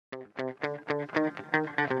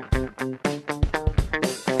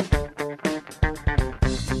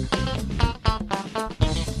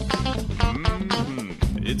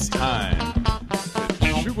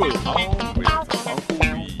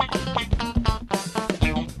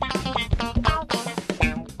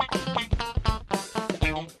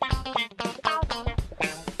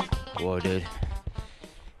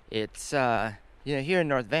here in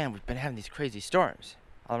North Van, we've been having these crazy storms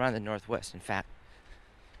all around the Northwest, in fact.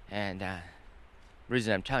 And the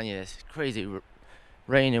reason I'm telling you this crazy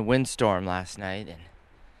rain and windstorm last night,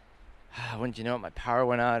 and wouldn't you know it, my power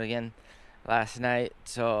went out again last night,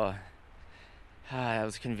 so it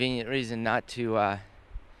was a convenient reason not to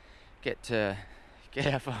get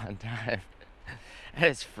up on time. And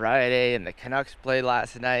it's Friday, and the Canucks played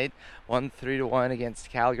last night, won 3-1 against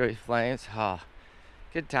Calgary Flames.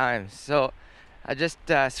 Good times. So I just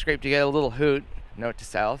scraped together a little hoot. Note to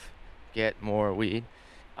self: get more weed.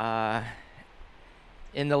 In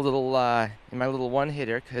my little one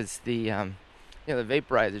hitter, because the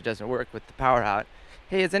vaporizer doesn't work with the power out.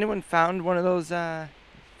 Hey, has anyone found one of those?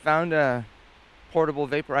 Found a portable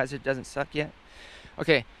vaporizer that doesn't suck yet?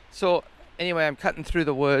 Okay. So anyway, I'm cutting through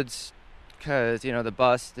the woods because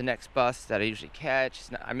the next bus that I usually catch.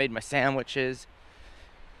 I made my sandwiches.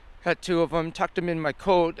 Got 2 of them, tucked them in my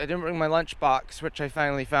coat. I didn't bring my lunchbox, which I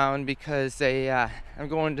finally found because I'm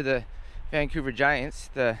going to the Vancouver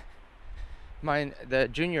Giants, the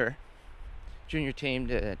junior team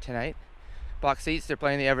tonight. Box seats. They're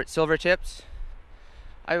playing the Everett Silvertips.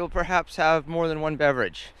 I will perhaps have more than one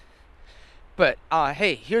beverage. But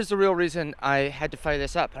hey, here's the real reason I had to fire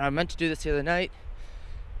this up. And I meant to do this the other night.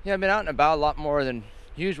 I've been out and about a lot more than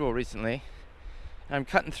usual recently. I'm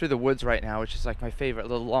cutting through the woods right now, which is like my favorite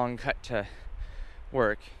little long cut to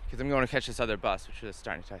work, because I'm going to catch this other bus, which is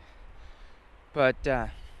starting to tell you. But the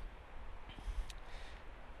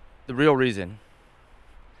real reason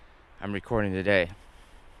I'm recording today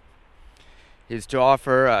is to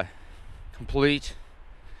offer a complete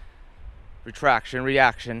retraction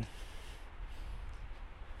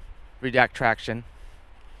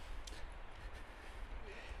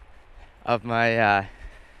of my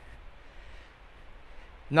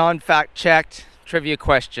non-fact checked trivia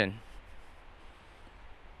question.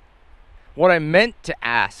 What I meant to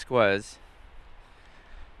ask was,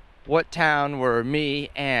 what town were me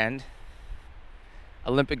and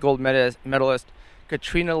Olympic gold medalist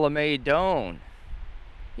Katrina LeMay Doan,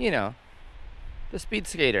 the speed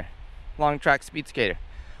skater, long track speed skater,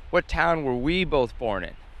 what town were we both born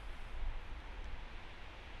in?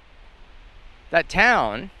 That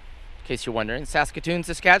town, in case you're wondering, Saskatoon,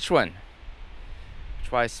 Saskatchewan.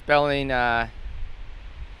 That's why spelling had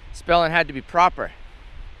to be proper.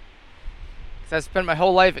 Because I've spent my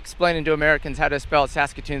whole life explaining to Americans how to spell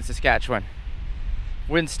Saskatoon, Saskatchewan.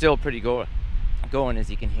 Wind's still pretty going, as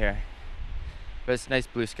you can hear. But it's nice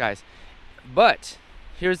blue skies. But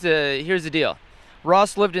here's the deal.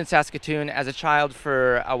 Ross lived in Saskatoon as a child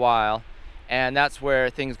for a while, and that's where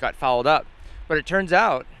things got fouled up. But it turns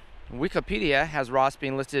out Wikipedia has Ross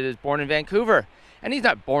being listed as born in Vancouver. And he's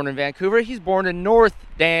not born in Vancouver, he's born in North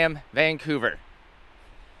Vancouver.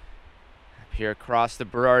 Up here across the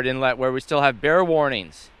Burrard Inlet, where we still have bear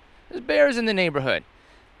warnings. There's bears in the neighborhood.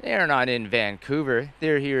 They're not in Vancouver,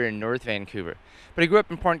 they're here in North Vancouver. But he grew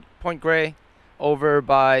up in Point Grey, over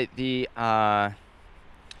by the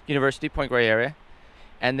University, Point Grey area.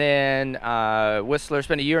 And then Whistler,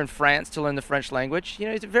 spent a year in France to learn the French language.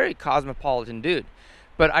 He's a very cosmopolitan dude.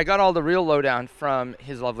 But I got all the real lowdown from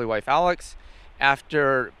his lovely wife, Alex,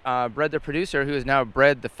 after Brett, the producer, who is now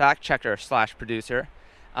Brett, the fact checker / producer,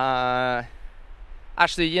 actually,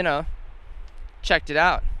 checked it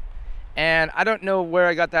out. And I don't know where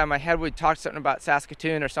I got that in my head. We talked something about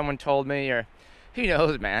Saskatoon, or someone told me, or who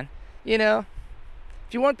knows, man. If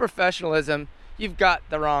you want professionalism, you've got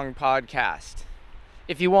the wrong podcast.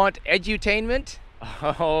 If you want edutainment,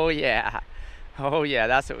 oh yeah,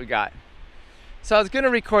 that's what we got. So I was going to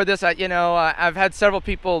record this. I've had several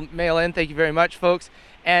people mail in. Thank you very much, folks.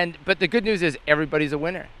 But the good news is everybody's a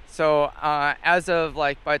winner. So as of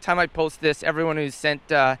by the time I post this, everyone who's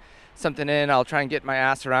sent something in, I'll try and get my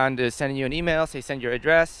ass around to sending you an email. Say send your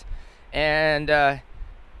address, and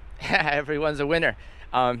everyone's a winner.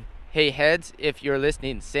 Hey heads, if you're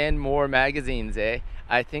listening, send more magazines.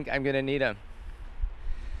 I think I'm gonna need them.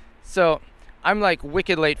 So I'm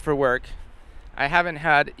wicked late for work. I haven't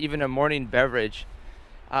had even a morning beverage.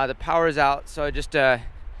 The power's out, so I just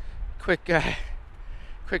quick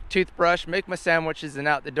toothbrush, make my sandwiches, and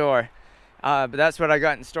out the door. But that's what I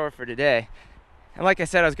got in store for today. And like I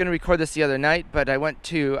said, I was going to record this the other night, but I went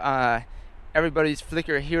to everybody's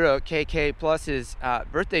Flickr hero KK Plus's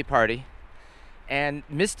birthday party and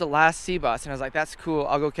missed the last C bus. And I was like, that's cool.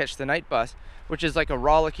 I'll go catch the night bus, which is like a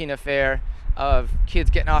rollicking affair of kids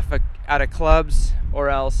getting off out of clubs, or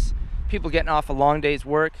else people getting off a long day's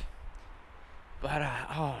work. But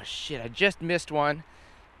oh shit, I just missed one,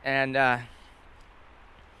 and the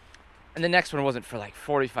next one wasn't for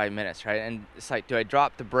 45 minutes, right? And it's do I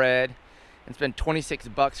drop the bread and spend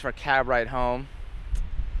 $26 for a cab ride home?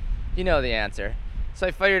 You know the answer. So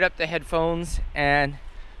I fired up the headphones, and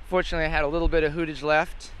fortunately I had a little bit of hootage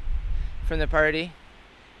left from the party,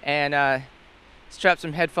 and strapped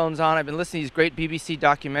some headphones on. I've been listening to these great BBC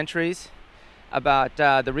documentaries about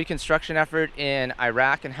the reconstruction effort in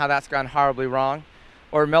Iraq and how that's gone horribly wrong.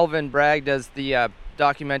 Or Melvin Bragg does the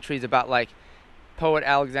documentaries about like poet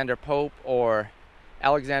Alexander Pope or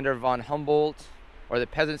Alexander von Humboldt or the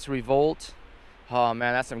Peasants' Revolt. Oh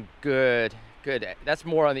man, that's some good. That's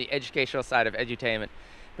more on the educational side of edutainment.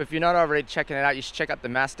 But if you're not already checking it out, you should check out the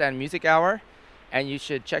Mastan Music Hour, and you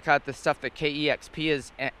should check out the stuff that KEXP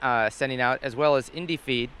is sending out, as well as Indie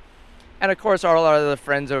Feed. And of course, all our other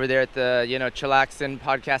friends over there at the, Chillaxin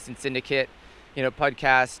Podcasting Syndicate,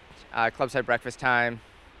 podcast, Clubside Breakfast Time,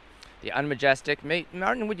 the Unmajestic. Mate,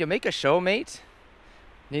 Martin, would you make a show, mate?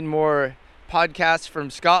 Need more podcasts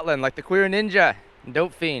from Scotland, like the Queer Ninja, and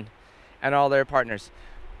Dope Fiend, and all their partners.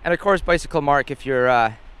 And of course, Bicycle Mark, if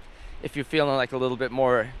you're feeling like a little bit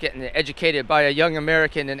more getting educated by a young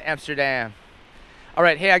American in Amsterdam. All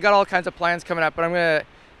right, hey, I got all kinds of plans coming up, but I'm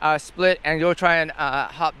gonna split and go try and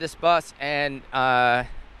hop this bus and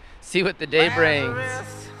see what the day brings.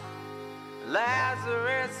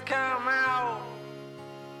 Lazarus, come out.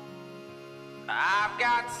 I've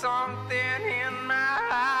got something in my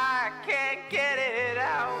eye, I can't get it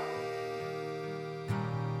out.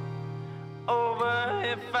 Oh, but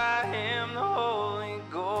if I am the Holy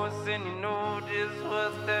Ghost, and you know just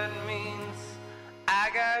what that means, I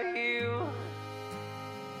got you,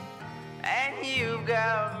 and you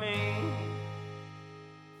got me.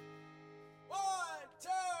 1, 2,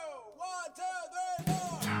 1, 2, 3,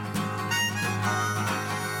 4.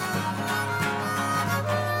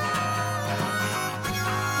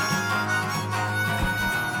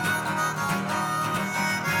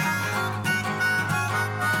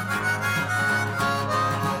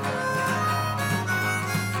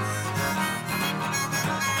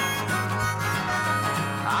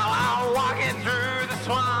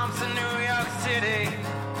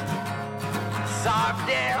 Saw a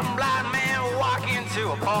damn blind man walk into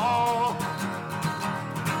a pole.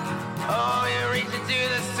 Oh, he reached into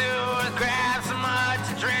the sewer, grabbed some mud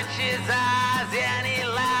to drench his eyes, and he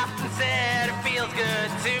laughed and said, it feels good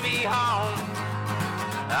to be home.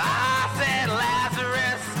 I said,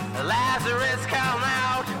 Lazarus, Lazarus, come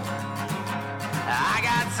out. I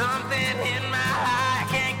got something in my eye, I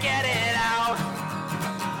can't get it out.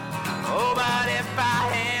 Oh, but if I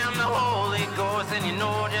am the Holy Ghost, and you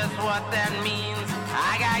know just what that means,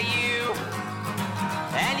 I got you,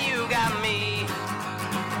 and you got me.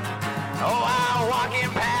 Oh, I'm walking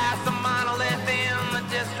past the monolith in the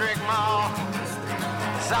district mall.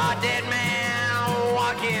 Saw a dead man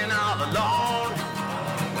walking all alone.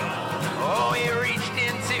 Oh, he reached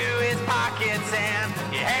into his pockets and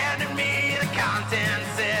he handed me the contents,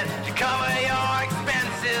 said, to cover your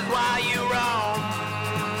expenses while you roam.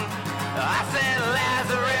 I said,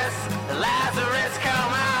 Lazarus, Lazarus,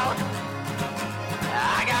 come out.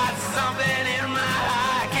 I got something in my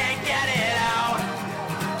eye, I can't get it out.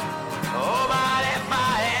 Oh, but if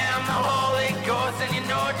I am the Holy Ghost, and you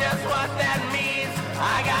know just what that means,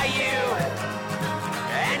 I got you,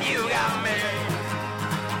 and you got me.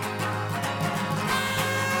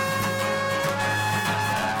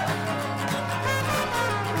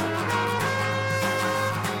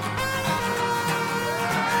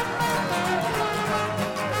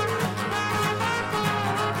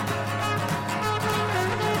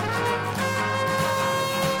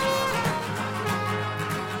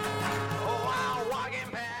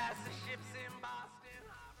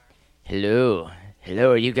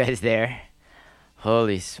 Hello, are you guys there?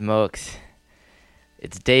 Holy smokes.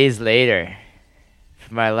 It's days later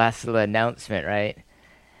from my last little announcement, right?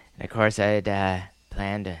 And of course I had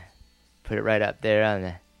planned to put it right up there on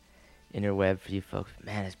the interweb for you folks.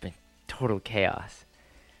 Man, it's been total chaos.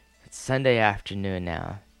 It's Sunday afternoon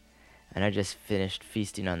now, and I just finished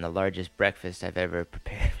feasting on the largest breakfast I've ever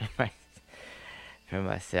prepared for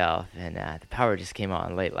myself. And the power just came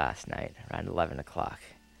on late last night, around 11 o'clock.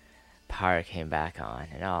 Power came back on,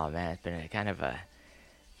 and oh man, it's been a kind of a,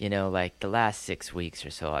 like the last 6 weeks or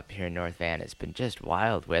so up here in North Van, it's been just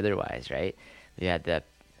wild weather-wise, right? We had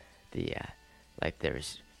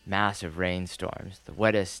there's massive rainstorms, the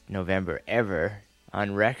wettest November ever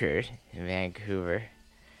on record in Vancouver,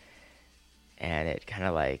 and it kind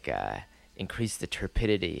of increased the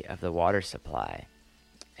turbidity of the water supply,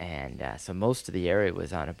 and so most of the area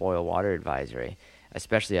was on a boil water advisory,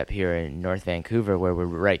 especially up here in North Vancouver, where we're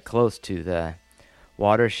right close to the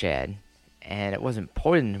watershed. And it wasn't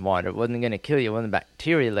poison water. It wasn't going to kill you. It wasn't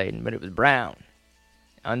bacteria-laden, but it was brown.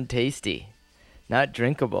 Untasty. not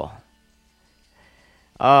drinkable.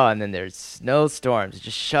 Oh, and then there's snowstorms. It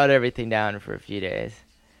just shut everything down for a few days.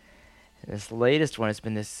 And this latest one has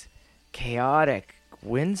been this chaotic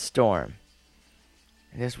windstorm.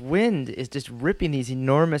 And this wind is just ripping these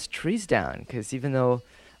enormous trees down, because even though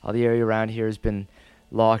all the area around here has been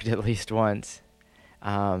logged at least once,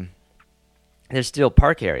 there's still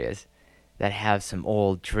park areas that have some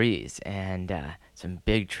old trees and some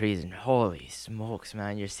big trees. And holy smokes,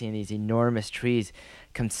 man, you're seeing these enormous trees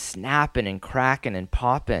come snapping and cracking and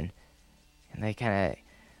popping. And they kind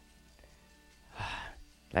of,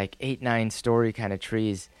 like 8-9 story kind of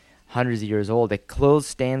trees, hundreds of years old. They closed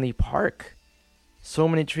Stanley Park. So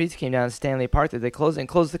many trees came down Stanley Park that they closed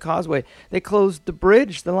the causeway. They closed the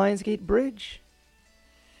bridge, the Lionsgate Bridge.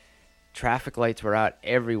 Traffic lights were out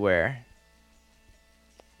everywhere.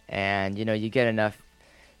 And, you get enough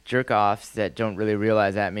jerk-offs that don't really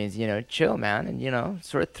realize that means, chill, man, and,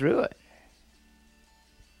 sort through it.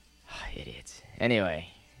 Idiots. Anyway,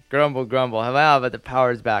 grumble. Well, but the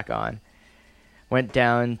power's back on. Went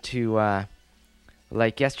down to,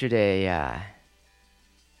 like yesterday,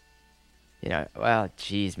 well,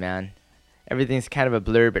 geez, man. Everything's kind of a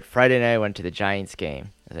blur, but Friday night I went to the Giants game,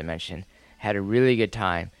 as I mentioned. Had a really good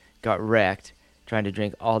time. Got wrecked trying to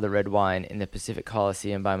drink all the red wine in the Pacific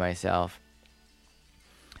Coliseum by myself.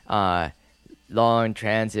 Long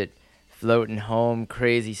transit, floating home,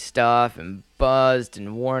 crazy stuff, and buzzed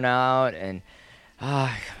and worn out, and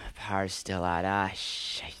my power's still out.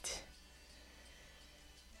 Shit.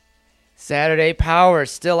 Saturday, power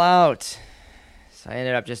still out. So I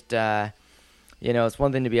ended up just, it's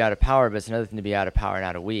one thing to be out of power, but it's another thing to be out of power and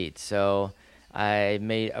out of weed. So I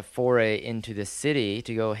made a foray into the city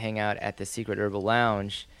to go hang out at the Secret Herbal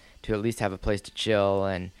Lounge to at least have a place to chill,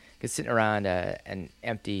 and because sitting around an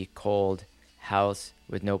empty, cold house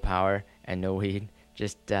with no power and no weed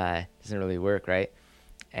just doesn't really work, right?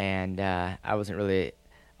 And I wasn't really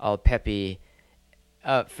all peppy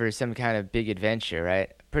up for some kind of big adventure,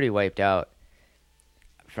 right? Pretty wiped out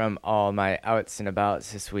from all my outs and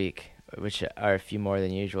abouts this week, which are a few more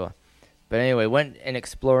than usual. But anyway, went and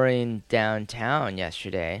exploring downtown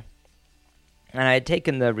yesterday, and I had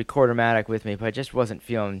taken the Recorder-Matic with me, but I just wasn't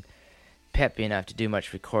feeling peppy enough to do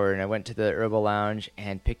much recording. I went to the Herbal Lounge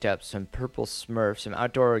and picked up some Purple Smurf, some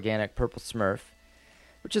outdoor organic Purple Smurf,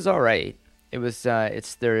 which is all right. It was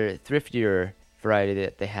it's their thriftier variety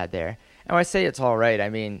that they had there. And when I say it's all right, I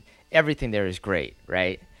mean everything there is great,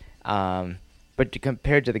 right? But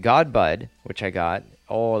compared to the God Bud, which I got,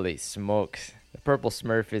 holy smokes. The Purple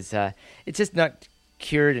Smurf is, it's just not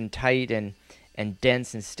cured and tight and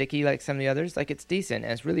dense and sticky like some of the others. Like, it's decent,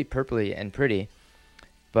 and it's really purpley and pretty.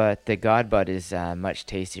 But the God Bud is much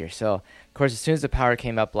tastier. So, of course, as soon as the power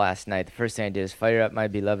came up last night, the first thing I did is fire up my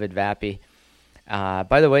beloved Vappy.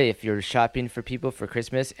 By the way, if you're shopping for people for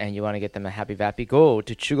Christmas and you want to get them a happy Vappy, go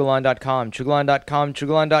to Chugalon.com,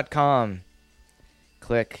 Chugalon.com.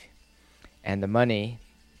 Click, and the money,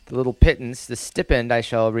 the little pittance, the stipend I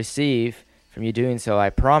shall receive from you doing so, I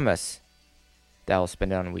promise that I'll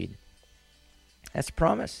spend it on weed. That's a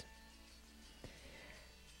promise.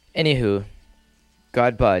 Anywho,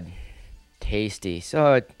 God Bud, tasty.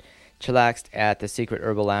 So I chillaxed at the Secret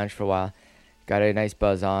Herbal Lounge for a while, got a nice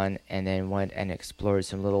buzz on, and then went and explored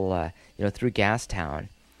some little, through Gastown,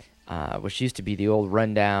 which used to be the old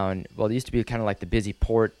rundown, well, it used to be kind of like the busy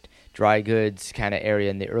port, dry goods kind of area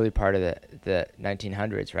in the early part of the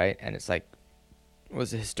 1900s, right? And it's like, it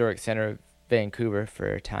was a historic center of Vancouver for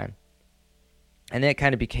a time. And then it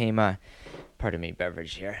kind of became pardon me,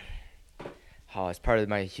 beverage here. Oh, as part of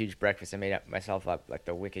my huge breakfast, I made myself up like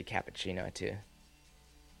the wicked cappuccino too.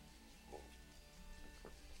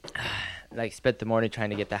 Like, spent the morning trying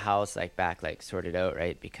to get the house back sorted out,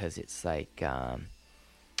 right? Because it's like how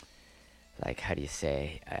do you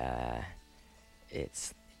say?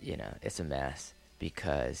 It's it's a mess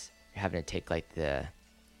because you're having to take the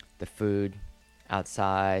food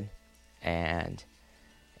outside and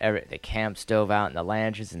the camp stove out and the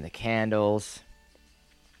lanterns and the candles.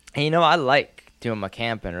 And I like doing my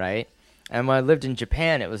camping, right? And when I lived in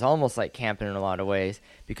Japan, it was almost like camping in a lot of ways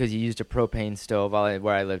because you used a propane stove.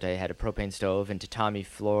 Where I lived, I had a propane stove and tatami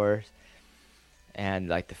floors and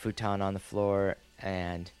the futon on the floor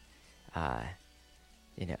and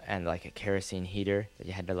and a kerosene heater that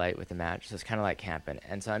you had to light with a match. So it's kind of like camping.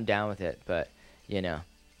 And so I'm down with it, but anywho,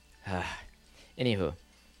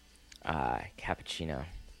 cappuccino,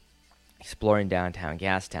 exploring downtown,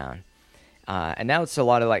 Gastown. And now it's a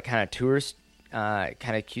lot of kind of tourist,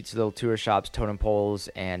 kind of cute little tour shops, totem poles,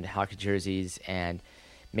 and hockey jerseys, and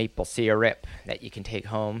maple syrup that you can take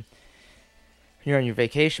home when you're on your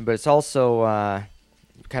vacation. But it's also,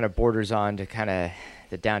 kind of borders on to kind of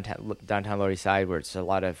the downtown Lower East Side, where it's a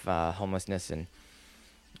lot of homelessness and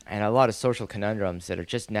a lot of social conundrums that are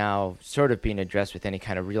just now sort of being addressed with any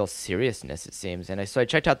kind of real seriousness, it seems. And so I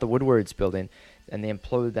checked out the Woodwards building, and they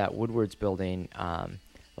imploded that Woodwards building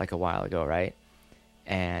like a while ago, right?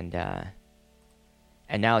 And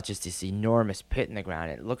now it's just this enormous pit in the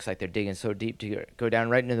ground. It looks like they're digging so deep to go down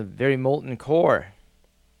right into the very molten core.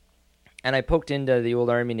 And I poked into the old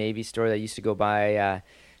Army Navy store that I used to go buy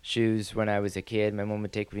shoes when I was a kid. My mom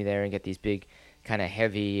would take me there and get these big, kind of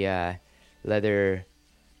heavy leather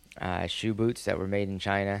shoe boots that were made in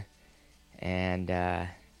China. And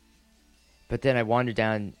but then I wandered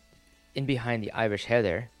down in behind the Irish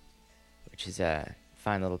Heather, which is a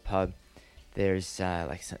fine little pub. There's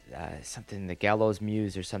something, the Gallows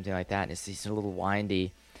Mews or something like that, and it's these little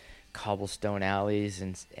windy cobblestone alleys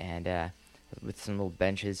and with some little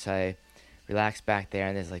benches. So I relaxed back there,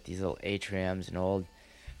 and there's like these little atriums and old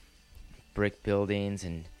brick buildings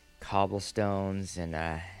and cobblestones, and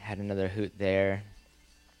had another hoot there.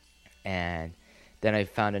 And then I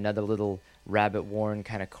found another little rabbit-worn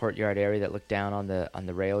kind of courtyard area that looked down on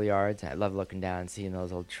the rail yards. I love looking down and seeing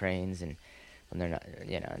those old trains and when they're not,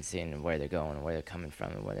 and seeing where they're going and where they're coming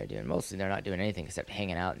from and what they're doing. Mostly they're not doing anything except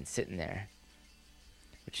hanging out and sitting there,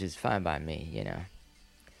 which is fine by me,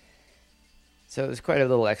 So it was quite a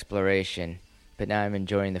little exploration, but now I'm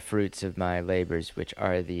enjoying the fruits of my labors, which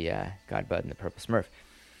are the Godbud and the Purple Smurf.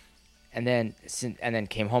 And then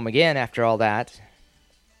came home again after all that.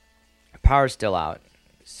 Power's still out,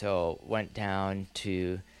 so went down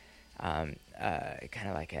to kind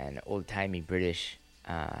of like an old-timey British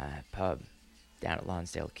pub down at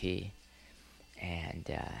Lonsdale Quay, and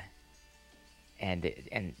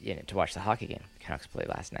to watch the hockey game. Canucks played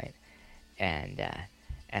last night, and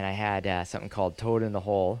I had something called Toad in the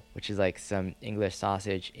Hole, which is like some English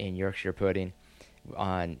sausage in Yorkshire pudding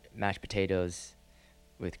on mashed potatoes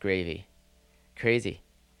with gravy. Crazy.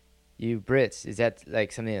 You Brits, is that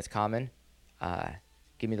like something that's common?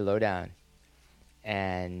 Give me the lowdown.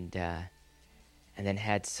 And then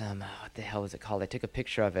had some, what the hell was it called? I took a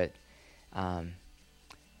picture of it. An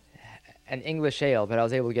English ale, but I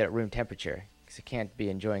was able to get it room temperature because I can't be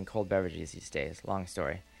enjoying cold beverages these days. Long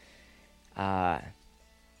story. And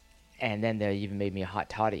then they even made me a hot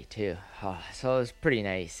toddy too. Oh, so it was pretty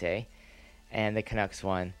nice, eh? And the Canucks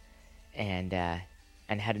won, and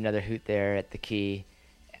had another hoot there at the quay,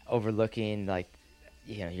 overlooking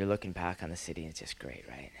you're looking back on the city. And it's just great,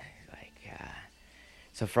 right?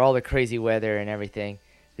 So for all the crazy weather and everything,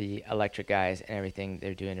 the electric guys and everything,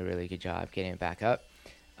 they're doing a really good job getting it back up.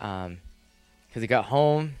 Because I got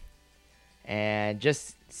home and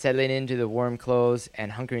just settling into the warm clothes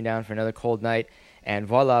and hunkering down for another cold night. And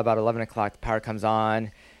voila, about 11 o'clock, the power comes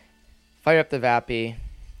on. Fire up the Vappy,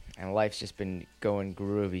 and life's just been going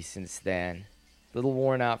groovy since then. A little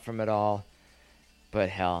worn out from it all, but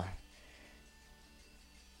hell.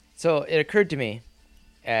 So it occurred to me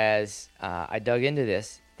as I dug into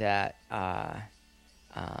this that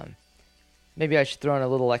maybe I should throw in a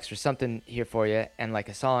little extra something here for you and like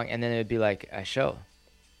a song, and then it would be like a show.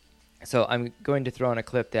 So I'm going to throw in a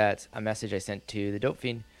clip that's a message I sent to the Dope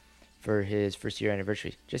Fiend for his first year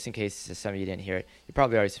anniversary, just in case some of you didn't hear it. You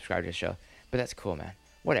probably already subscribed to the show, but that's cool, man.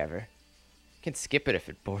 Whatever. You can skip it if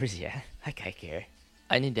it bores you. Like I care.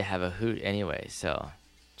 I need to have a hoot anyway, so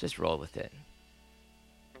just roll with it.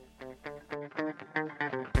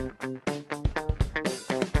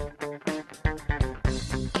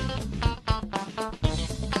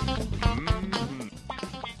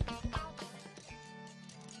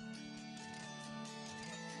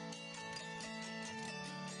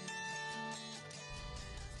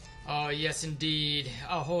 Oh, yes, indeed.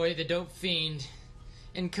 Ahoy, the Dope Fiend.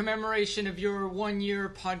 In commemoration of your 1-year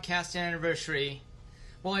podcast anniversary,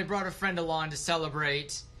 well, I brought a friend along to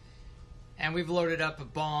celebrate, and we've loaded up a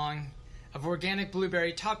bong of organic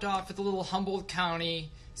blueberry topped off with a little Humboldt County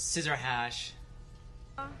scissor hash.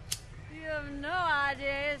 You have no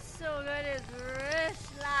idea. It's so good. It's rich.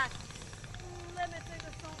 Like, let me think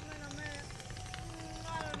of something in a minute.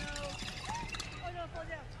 I don't know. Oh, no, fall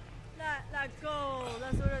down. Like gold.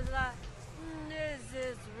 That's what it's like. This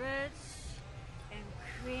is rich and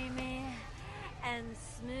creamy and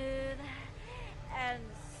smooth and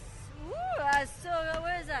that's so good.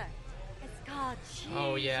 What is that? It's called cheese.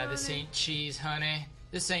 Oh, yeah, this honey. ain't cheese, honey.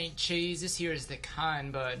 This ain't cheese. This here is the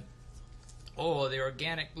kind, bud. Oh, the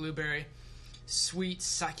organic blueberry. Sweet,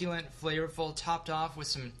 succulent, flavorful, topped off with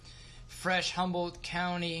some fresh Humboldt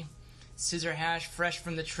County scissor hash, fresh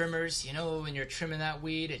from the trimmers. You know, when you're trimming that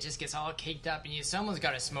weed, it just gets all caked up and someone's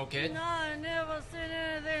got to smoke it. No, I never seen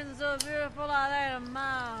anything so beautiful like that in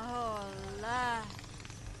my whole life.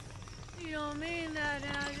 You don't mean that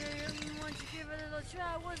now, do you? Once you give it a little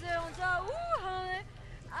try, what's there on top? Ooh, honey.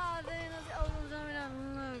 I think that's, oh, tell me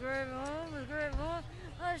that gravy, huh? The gravy, huh?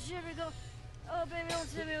 Oh, shit, we go. Oh, baby,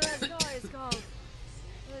 don't tell me what that's called. It's called.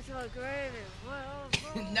 It's called gravy. Well,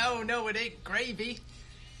 No, it ain't gravy.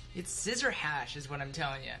 It's scissor hash, is what I'm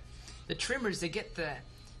telling you. The trimmers, they get the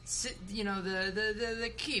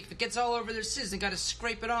keef. It gets all over their scissors. They got to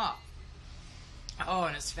scrape it off. Oh,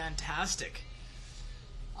 and it's fantastic.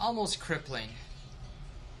 Almost crippling,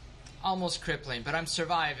 but I'm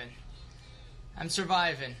surviving. And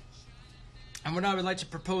what I would like to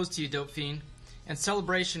propose to you, Dope Fiend, in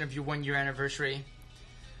celebration of your 1-year anniversary,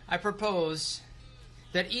 I propose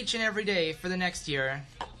that each and every day for the next year,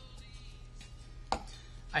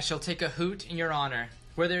 I shall take a hoot in your honor,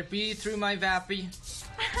 whether it be through my Vappy.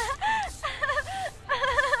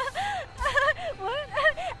 What?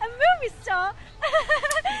 A movie star?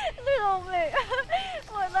 Little me.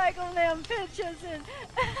 What, like on them pictures and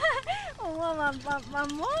well, my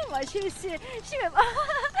mama, she was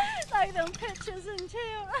like them pictures and too.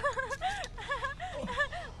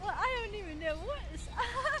 Well, I don't even know what is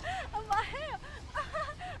on my hair.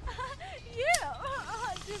 Yeah,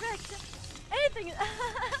 direction. Anything.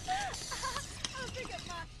 I'll pick up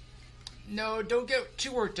my. No, don't get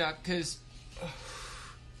too worked up, because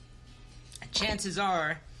chances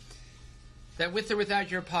are that with or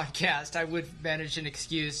without your podcast, I would manage an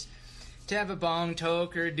excuse to have a bong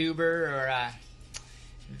toke or a doober or a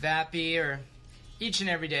vappy or each and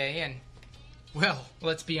every day, and, well,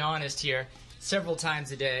 let's be honest here, several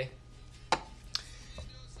times a day.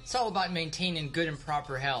 It's all about maintaining good and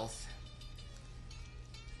proper health.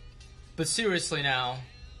 But seriously now,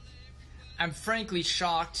 I'm frankly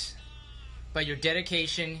shocked by your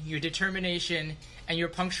dedication, your determination, and your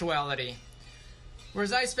punctuality.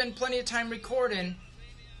 Whereas I spend plenty of time recording,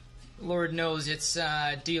 Lord knows it's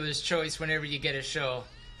dealer's choice whenever you get a show.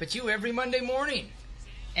 But you every Monday morning.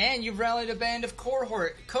 And you've rallied a band of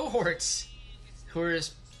cohorts who are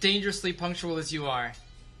as dangerously punctual as you are.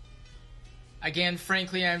 Again,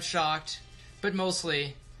 frankly, I'm shocked, but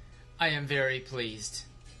mostly, I am very pleased.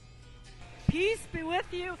 Peace be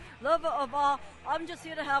with you, lover of all. I'm just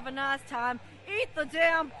here to have a nice time. Eat the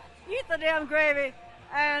damn gravy,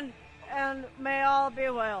 and may all be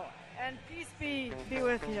well. And peace be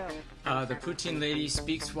with you. The Poutine Lady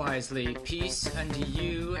speaks wisely. Peace unto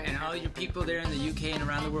you and all your people there in the UK and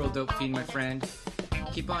around the world, Dope Fiend, my friend.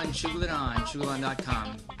 Keep on chugging on,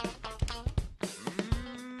 chugalon.com.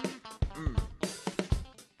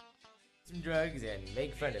 Some drugs and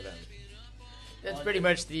make fun of them. That's pretty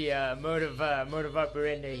much the motive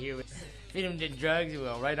operandi here. Feed them to drugs,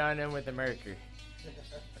 we'll right on them with the mercury.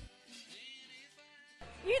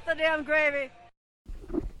 Eat the damn gravy.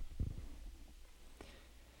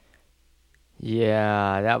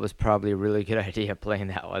 Yeah, that was probably a really good idea playing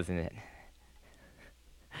that, wasn't it?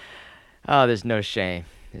 Oh, there's no shame.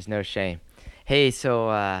 Hey,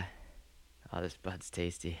 so, oh, this bud's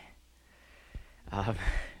tasty. The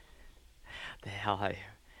hell, I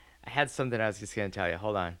had something I was just gonna tell you.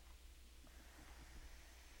 Hold on.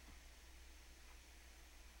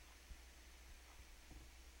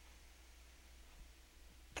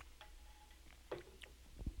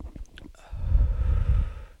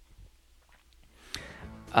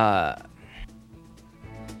 Oh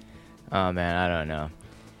man, I don't know.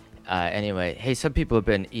 Anyway, hey, some people have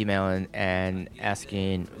been emailing and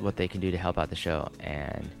asking what they can do to help out the show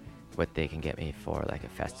and what they can get me for like a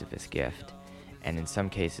Festivus gift. And in some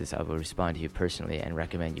cases, I will respond to you personally and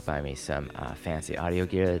recommend you buy me some fancy audio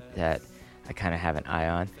gear that I kind of have an eye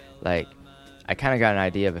on. Like, I kind of got an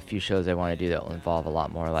idea of a few shows I want to do that will involve a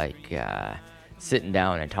lot more like sitting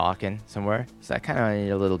down and talking somewhere. So I kind of need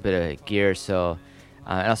a little bit of gear. So,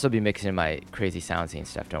 and I'll still be mixing my crazy sound scene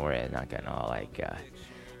stuff. Don't worry, I'm not getting all like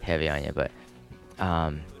heavy on you. But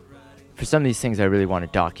for some of these things I really want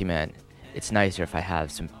to document, it's nicer if I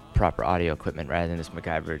have some proper audio equipment rather than this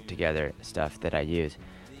MacGyver together stuff that I use.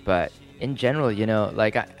 But in general, you know,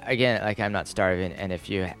 like I'm not starving, and if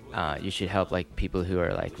you you should help like people who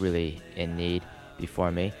are like really in need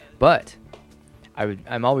before me. But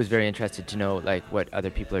I'm always very interested to know like what other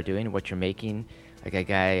people are doing, what you're making.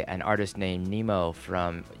 Like an artist named Nemo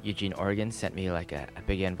from Eugene, Oregon, sent me like a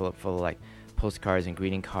big envelope full of like postcards and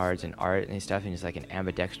greeting cards and art and stuff. And he's like an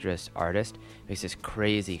ambidextrous artist. Makes this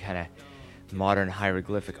crazy kind of modern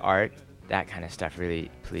hieroglyphic art. That kind of stuff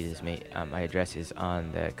really pleases me. My address is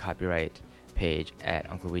on the copyright page at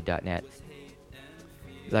uncleweed.net.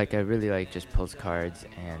 Like I really like just postcards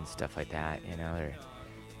and stuff like that, you know, or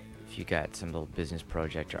if you got some little business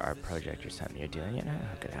project or art project or something you're doing, you know,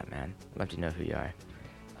 hook it up, man. Love to know who you are.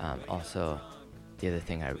 Also, The other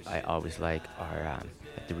thing I always like are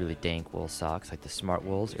like the really dank wool socks, like the Smart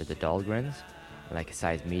Wools or the Dahlgrens, like a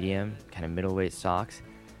size medium, kind of middleweight socks.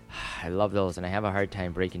 I love those, and I have a hard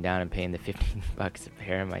time breaking down and paying the $15 a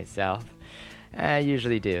pair myself. I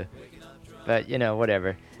usually do, but you know,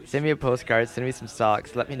 whatever. Send me a postcard, send me some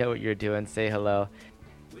socks, let me know what you're doing, say hello.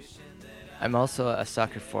 I'm also a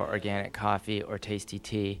sucker for organic coffee or tasty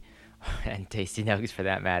tea, and tasty nugs for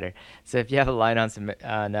that matter. So if you have a line on some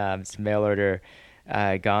mail order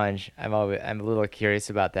ganj, I'm a little curious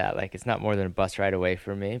about that. Like, it's not more than a bus ride away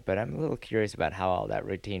from me, but I'm a little curious about how all that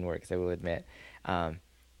routine works, I will admit.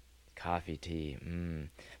 Coffee, tea,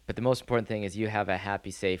 But the most important thing is you have a happy,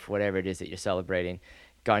 safe, whatever it is that you're celebrating.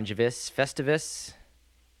 Ganjavis, Festivus,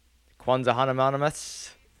 Kwanzaa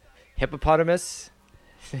Hanamanamus, Hippopotamus.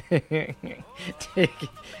 Take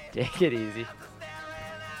it easy.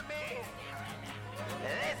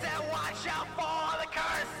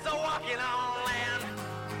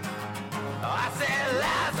 I said,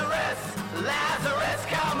 Lazarus,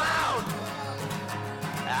 come out.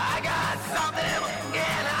 I got something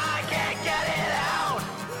and I can't get it out.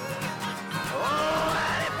 Oh,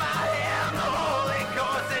 and if I am the Holy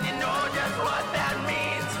Ghost, then you know just what that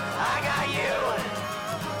means. I got you,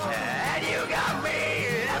 and you got me,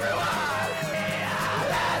 everyone.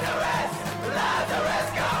 Lazarus,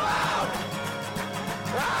 come out.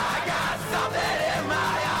 I got something in my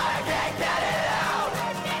eye, I can't get it out.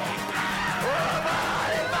 Oh,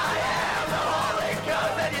 but if I am the Holy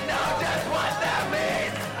Ghost, then you know just what that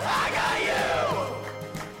means. I got you,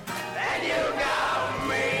 and you got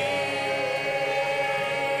me.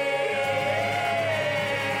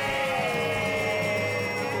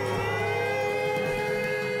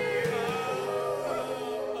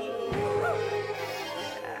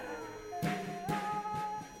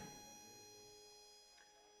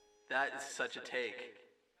 That is such a take.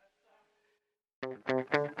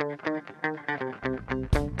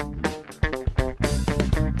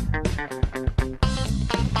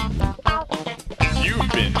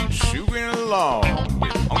 You've been shooting along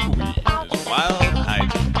with Uncle Wee's Wild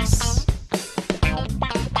Hijinks.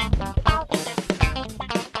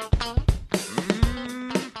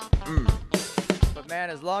 But man,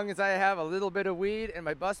 as long as I have a little bit of weed and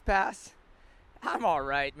my bus pass, I'm all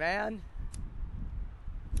right, man.